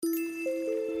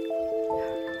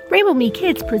Rainbow Me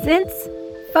Kids presents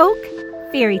Folk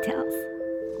Fairy Tales.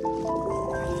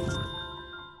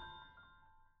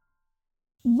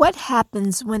 What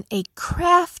happens when a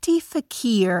crafty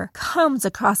fakir comes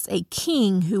across a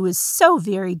king who is so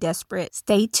very desperate?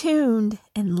 Stay tuned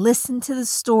and listen to the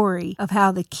story of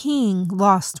how the king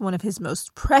lost one of his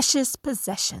most precious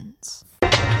possessions.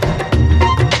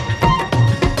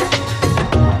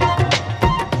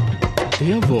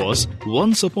 There was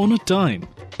once upon a time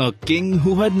a king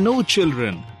who had no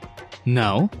children.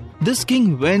 Now, this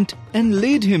king went and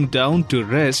laid him down to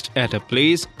rest at a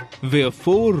place where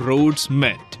 4 roads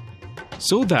met,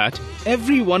 so that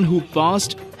everyone who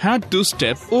passed had to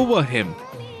step over him.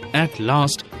 At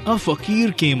last, a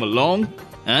fakir came along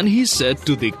and he said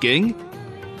to the king,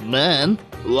 "Man,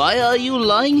 why are you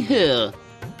lying here?"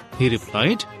 He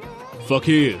replied,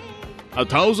 "Fakir,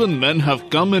 1,000 men have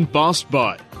come and passed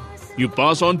by. You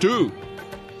pass on too."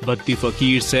 But the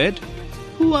fakir said,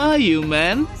 "Who are you,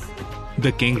 man?"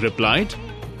 The king replied,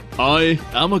 "I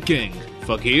am a king,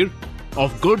 fakir.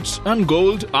 Of goods and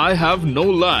gold I have no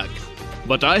lack,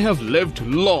 but I have lived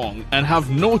long and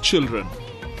have no children.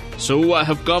 So I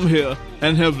have come here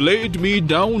and have laid me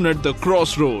down at the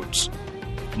crossroads.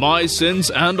 My sins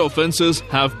and offenses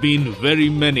have been very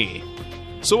many.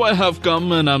 So I have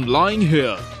come and am lying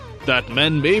here, that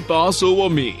men may pass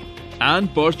over me,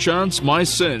 and perchance my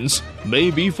sins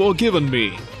may be forgiven me,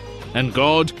 and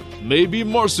God may be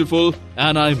merciful,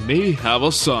 and I may have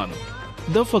a son."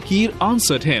 The fakir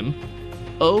answered him,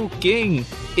 "O king,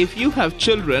 if you have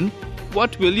children,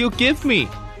 what will you give me?"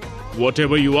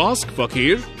 "Whatever you ask,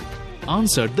 fakir,"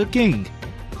 answered the king.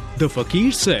 The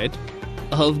fakir said,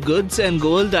 "Of goods and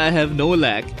gold I have no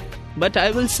lack, but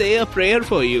I will say a prayer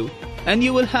for you, and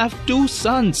you will have 2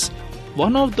 sons.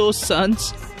 One of those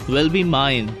sons will be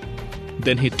mine."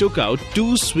 Then he took out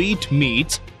 2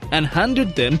 sweetmeats and handed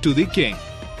them to the king,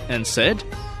 and said,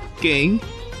 "King,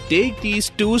 take these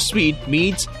 2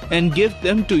 sweetmeats and give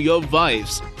them to your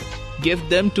wives. Give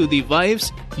them to the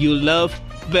wives you love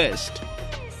best."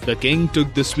 The king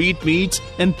took the sweetmeats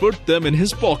and put them in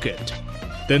his pocket.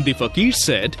 Then the fakir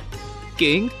said,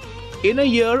 "King, in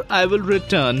a year I will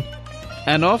return,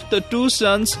 and of the 2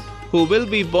 sons who will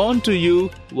be born to you,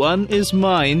 one is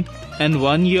mine and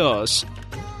one yours."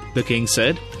 The king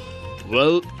said,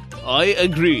 "Well, I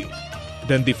agree."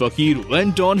 Then the fakir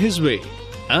went on his way,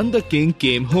 and the king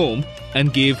came home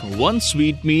and gave 1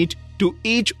 sweetmeat to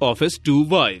each of his 2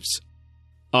 wives.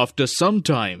 After some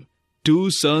time,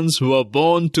 2 sons were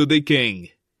born to the king.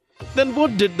 Then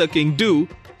what did the king do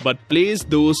but place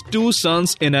those 2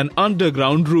 sons in an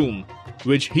underground room,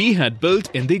 which he had built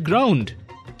in the ground?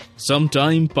 Some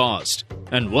time passed,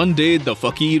 and one day the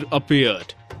fakir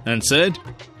appeared and said,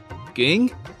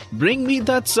 "King, bring me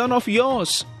that son of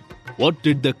yours." What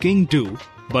did the king do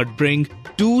but bring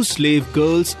 2 slave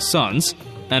girls' sons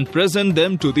and present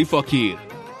them to the fakir?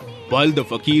 While the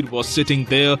fakir was sitting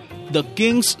there, the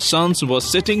king's sons were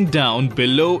sitting down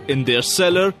below in their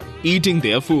cellar eating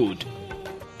their food.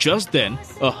 Just then,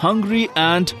 a hungry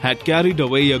ant had carried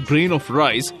away a grain of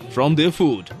rice from their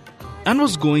food and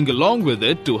was going along with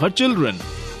it to her children.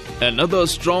 Another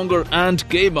stronger ant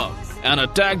came up and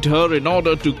attacked her in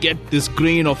order to get this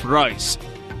grain of rice.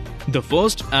 The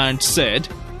first ant said,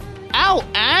 "Ow,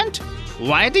 ant!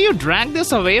 Why do you drag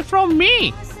this away from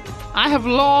me? I have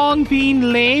long been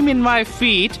lame in my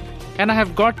feet, and I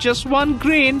have got just 1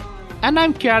 grain, and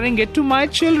I'm carrying it to my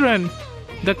children.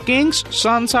 The king's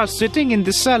sons are sitting in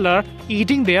the cellar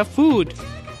eating their food.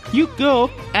 You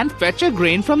go and fetch a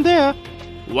grain from there.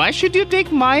 Why should you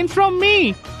take mine from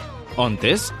me?" On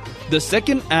this, the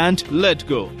second ant let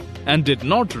go and did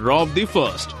not rob the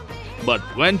first, but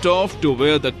went off to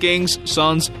where the king's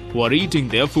sons were eating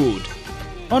their food.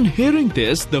 On hearing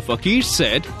this, the fakir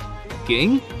said,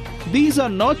 "King, these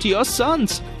are not your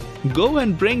sons. Go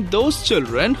and bring those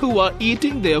children who are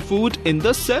eating their food in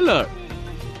the cellar."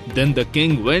 Then the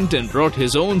king went and brought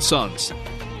his own sons.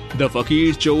 The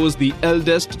fakir chose the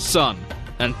eldest son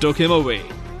and took him away,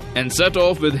 and set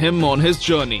off with him on his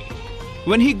journey.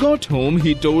 When he got home,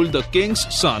 he told the king's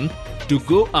son to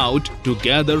go out to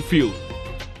gather fuel.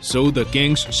 So the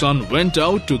king's son went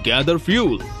out to gather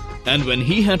fuel, and when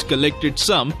he had collected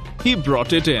some, he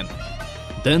brought it in.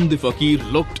 Then the fakir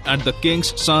looked at the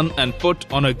king's son and put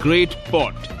on a great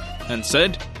pot, and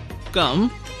said,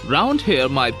 "Come, round here,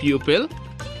 my pupil."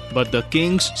 But the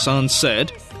king's son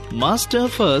said, "Master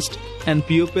first and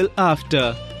pupil after."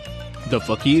 The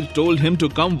fakir told him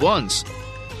to come once.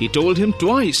 He told him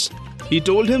twice. He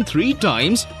told him 3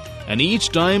 times, and each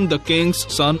time the king's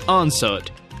son answered,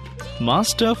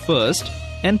 "Master first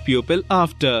and pupil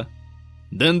after."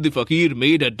 Then the fakir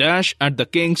made a dash at the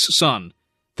king's son,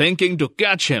 thinking to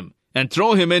catch him and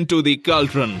throw him into the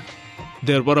cauldron.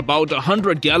 There were about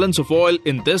 100 gallons of oil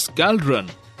in this cauldron,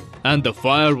 and the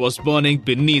fire was burning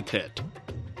beneath it.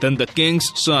 Then the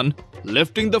king's son,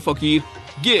 lifting the fakir,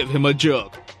 gave him a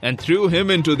jerk and threw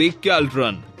him into the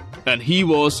cauldron, and he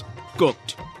was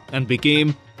cooked and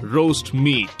became roast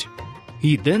meat.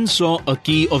 He then saw a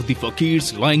key of the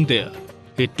fakir's lying there.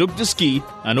 He took this key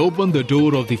and opened the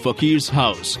door of the fakir's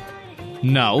house.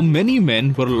 Now many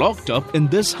men were locked up in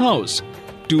this house.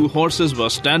 2 horses were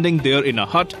standing there in a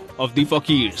hut of the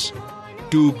fakirs.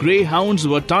 2 greyhounds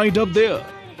were tied up there.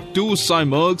 2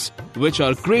 simurgs, which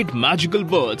are great magical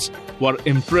birds, were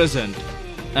imprisoned,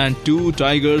 and 2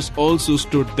 tigers also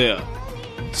stood there.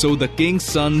 So the king's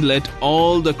son let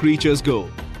all the creatures go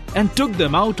and took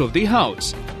them out of the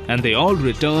house, and they all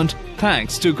returned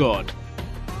thanks to God.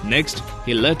 Next,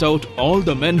 he let out all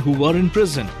the men who were in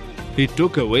prison. He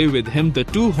took away with him the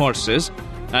 2 horses,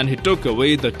 and he took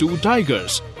away the 2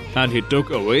 tigers, and he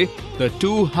took away the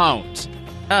 2 hounds,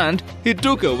 and he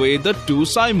took away the 2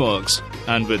 simurgs,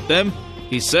 and with them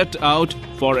he set out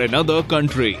for another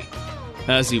country.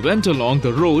 As he went along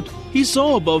the road, he saw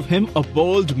above him a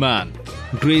bald man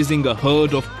grazing a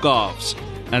herd of calves,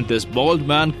 and this bald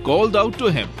man called out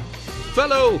to him,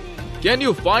 "Fellow, can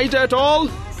you fight at all?"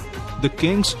 The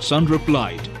king's son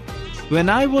replied, "When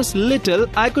I was little,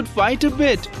 I could fight a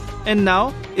bit, and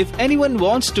now, if anyone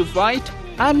wants to fight,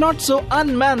 I'm not so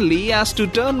unmanly as to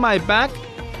turn my back.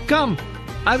 Come,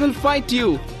 I will fight you."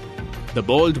 The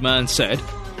bald man said,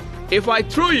 "If I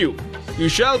throw you, you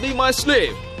shall be my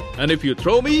slave, and if you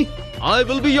throw me, I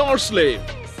will be your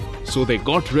slave." So they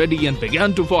got ready and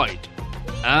began to fight,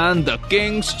 and the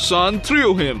king's son threw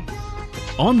him.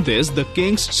 On this, the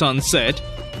king's son said,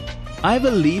 "I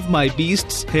will leave my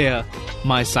beasts here,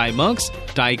 my simurgs,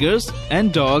 tigers,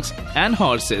 and dogs, and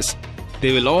horses.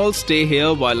 They will all stay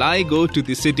here while I go to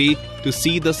the city to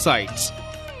see the sights.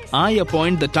 I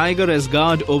appoint the tiger as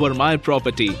guard over my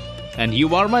property, and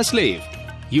you are my slave.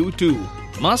 You too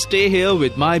must stay here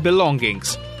with my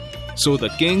belongings." So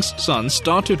the king's son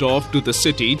started off to the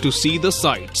city to see the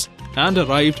sights, and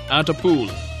arrived at a pool.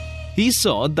 He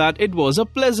saw that it was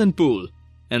a pleasant pool,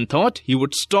 and thought he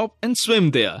would stop and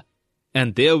swim there.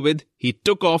 And therewith he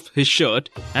took off his shirt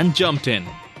and jumped in.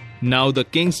 Now the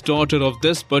king's daughter of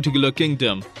this particular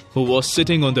kingdom, who was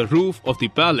sitting on the roof of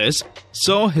the palace,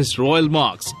 saw his royal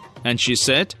marks, and she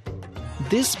said,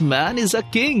 "This man is a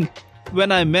king.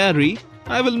 When I marry,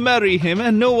 I will marry him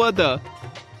and no other."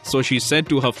 So she said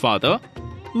to her father,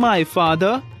 "My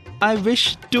father, I wish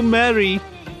to marry."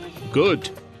 "Good,"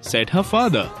 said her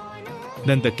father.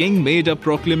 Then the king made a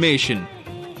proclamation,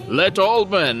 "Let all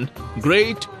men,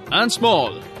 great and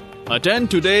small, attend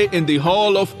today in the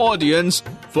hall of audience,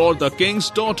 for the king's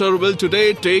daughter will today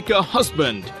take a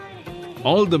husband."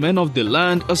 All the men of the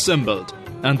land assembled,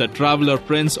 and the traveler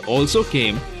prince also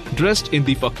came, dressed in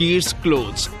the fakir's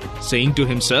clothes, saying to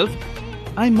himself,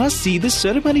 "I must see this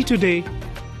ceremony today."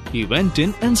 He went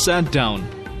in and sat down.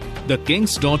 The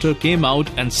king's daughter came out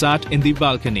and sat in the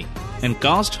balcony, and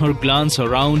cast her glance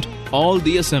around all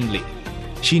the assembly.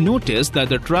 She noticed that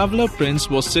the traveler prince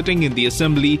was sitting in the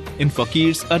assembly in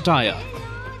fakir's attire.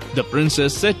 The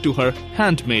princess said to her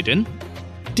handmaiden,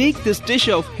 "Take this dish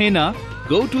of henna,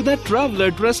 go to that traveler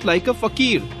dressed like a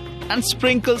fakir, and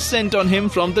sprinkle scent on him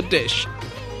from the dish."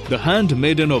 The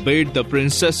handmaiden obeyed the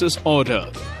princess's order,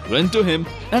 went to him,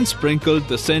 and sprinkled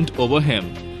the scent over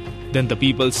him. Then the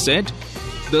people said,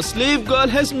 "The slave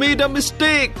girl has made a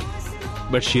mistake."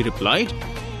 But she replied,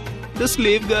 "The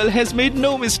slave girl has made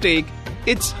no mistake.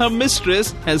 It's her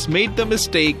mistress has made the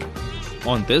mistake."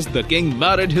 On this, the king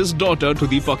married his daughter to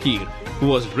the fakir, who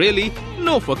was really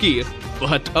no fakir,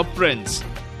 but a prince.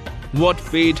 What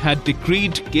fate had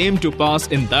decreed came to pass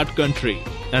in that country,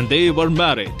 and they were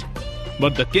married.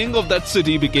 But the king of that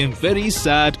city became very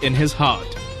sad in his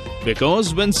heart,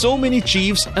 because when so many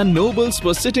chiefs and nobles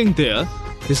were sitting there,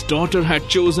 his daughter had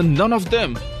chosen none of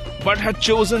them, but had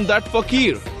chosen that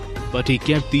fakir. But he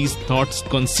kept these thoughts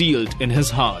concealed in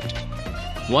his heart.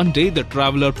 One day the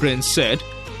traveler prince said,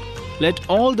 "Let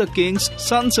all the king's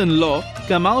sons-in-law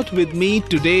come out with me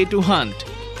today to hunt."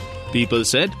 People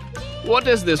said, "What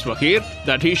is this fakir,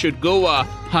 that he should go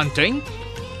hunting?"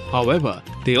 However,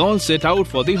 they all set out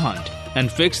for the hunt,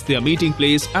 and fixed their meeting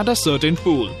place at a certain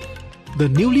pool. The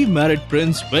newly married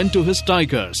prince went to his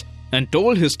tigers, and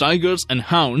told his tigers and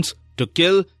hounds to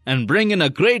kill and bring in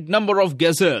a great number of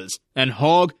gazelles and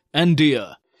hog and deer.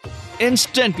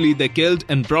 Instantly they killed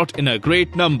and brought in a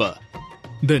great number.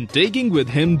 Then, taking with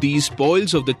him these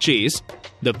spoils of the chase,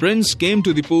 the prince came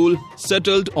to the pool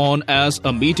settled on as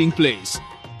a meeting place.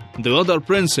 The other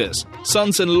princes,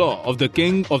 sons-in-law of the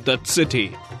king of that city,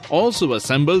 also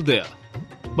assembled there.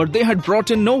 But they had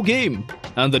brought in no game,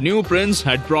 and the new prince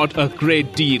had brought a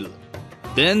great deal.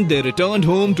 Then they returned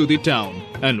home to the town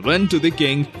and went to the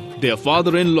king, their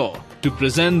father-in-law, to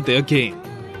present their game.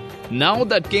 Now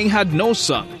that king had no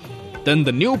son. Then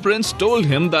the new prince told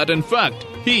him that in fact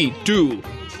he too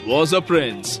was a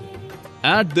prince.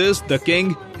 At this the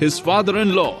king, his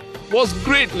father-in-law, was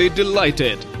greatly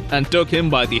delighted and took him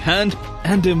by the hand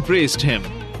and embraced him.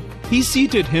 He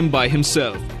seated him by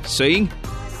himself, saying,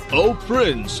 "O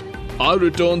prince, I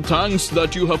return thanks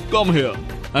that you have come here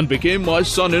and became my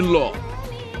son-in-law.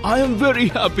 I am very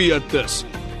happy at this,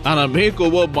 and I make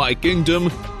over my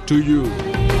kingdom to you."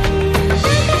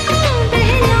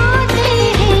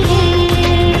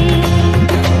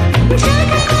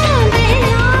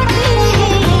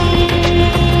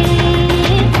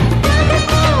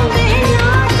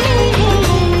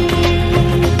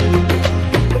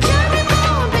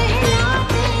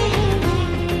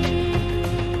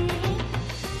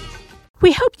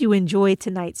 We hope you enjoyed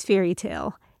tonight's fairy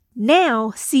tale.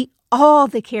 Now see all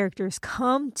the characters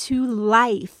come to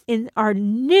life in our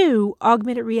new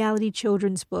augmented reality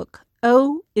children's book,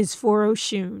 O is for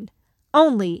Oshun,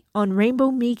 only on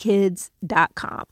RainbowMeKids.com.